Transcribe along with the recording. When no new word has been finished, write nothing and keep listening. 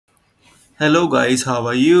Hello guys, how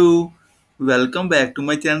are you? Welcome back to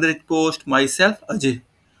my channel Therichpost. Myself Ajay.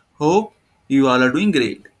 Hope you all are doing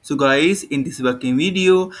great. So guys, in this working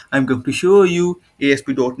video, I'm going to show you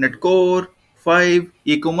ASP.NET Core 5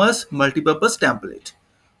 e-commerce multipurpose template.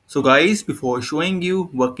 So guys, before showing you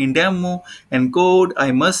working demo and code,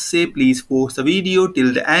 I must say please pause the video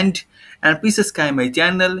till the end and please subscribe my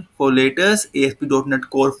channel for latest ASP.NET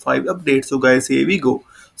Core 5 updates. So guys, here we go.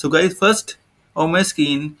 So guys, first on my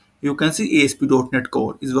screen, you can see ASP.NET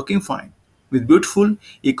Core is working fine with beautiful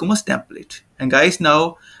e-commerce template. And guys,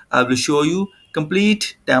 now I will show you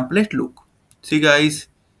complete template look. See guys,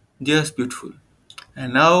 just beautiful.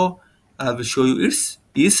 And now I will show you its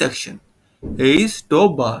each section. Here is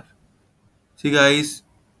top bar. See guys,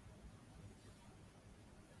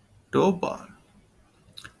 top bar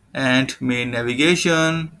and main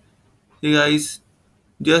navigation. See guys,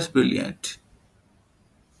 just brilliant.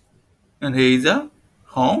 And here is a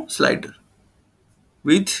home slider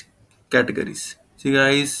with categories. See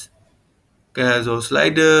guys, casual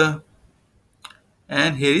slider,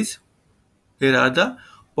 and here are the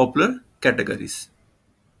popular categories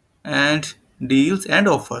and deals and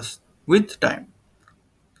offers with time.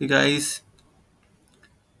 See guys,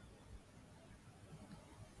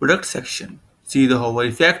 product section. See the hover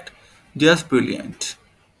effect, just brilliant.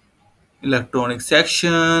 Electronic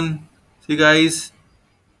section. See guys,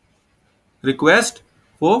 request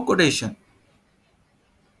for quotation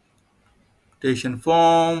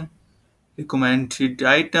form, recommended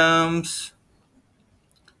items,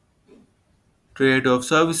 trade of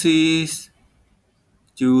services,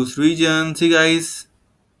 choose region. See guys,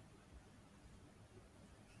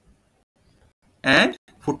 and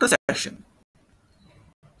footer section.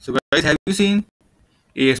 So guys, have you seen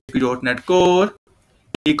ASP.NET Core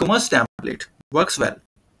e-commerce template works well,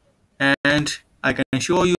 and I can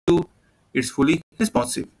show you it's fully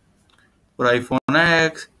responsive for iPhone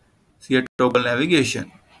X. See a toggle navigation.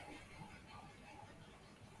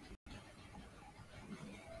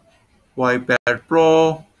 iPad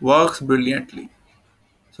Pro works brilliantly.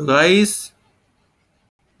 So guys,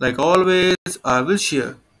 like always, I will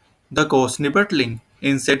share the code snippet link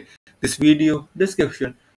inside this video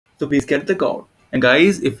description. So please get the code. And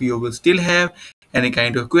guys, if you will still have any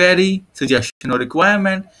kind of query, suggestion or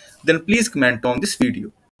requirement, then please comment on this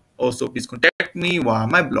video. Also, please contact me via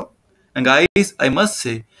my blog. And guys, I must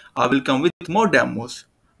say, I will come with more demos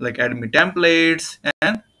like admin templates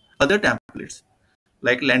and other templates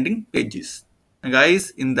like landing pages. And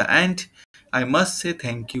guys, in the end, I must say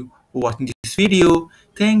thank you for watching this video.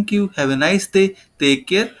 Thank you. Have a nice day. Take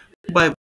care. Bye.